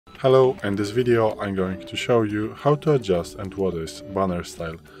Hello, in this video I'm going to show you how to adjust and what is banner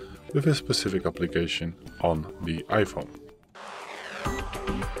style with a specific application on the iPhone.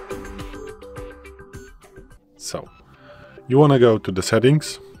 So, you want to go to the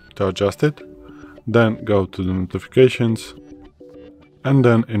settings to adjust it, then go to the notifications, and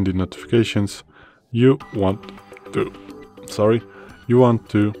then in the notifications you want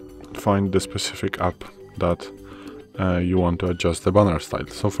to find the specific app that you want to adjust the banner style.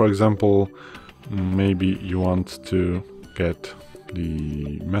 So for example, maybe you want to get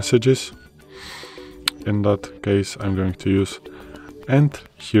the messages. In that case I'm going to use, and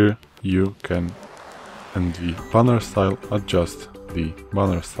here you can in the banner style adjust the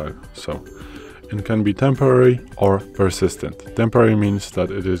banner style. So it can be temporary or persistent. Temporary means that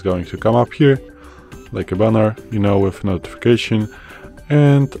it is going to come up here like a banner, with notification,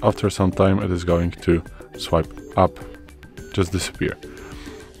 and after some time it is going to swipe up, just disappear,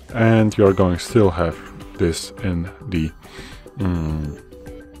 and you are going to still have this in the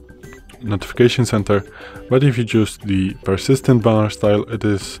notification center. But if you choose the persistent banner style,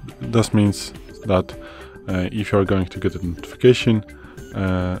 this means that if you are going to get a notification,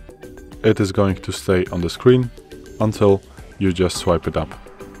 it is going to stay on the screen until you just swipe it up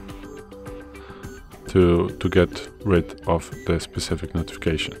to get rid of the specific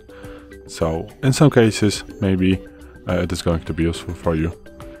notification. So in some cases maybe it is going to be useful for you.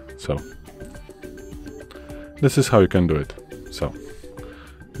 So this is how you can do it. So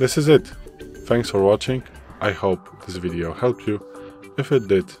this is it. Thanks for watching. I hope this video helped you. If it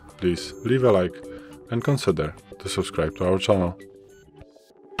did, please leave a like and consider to subscribe to our channel.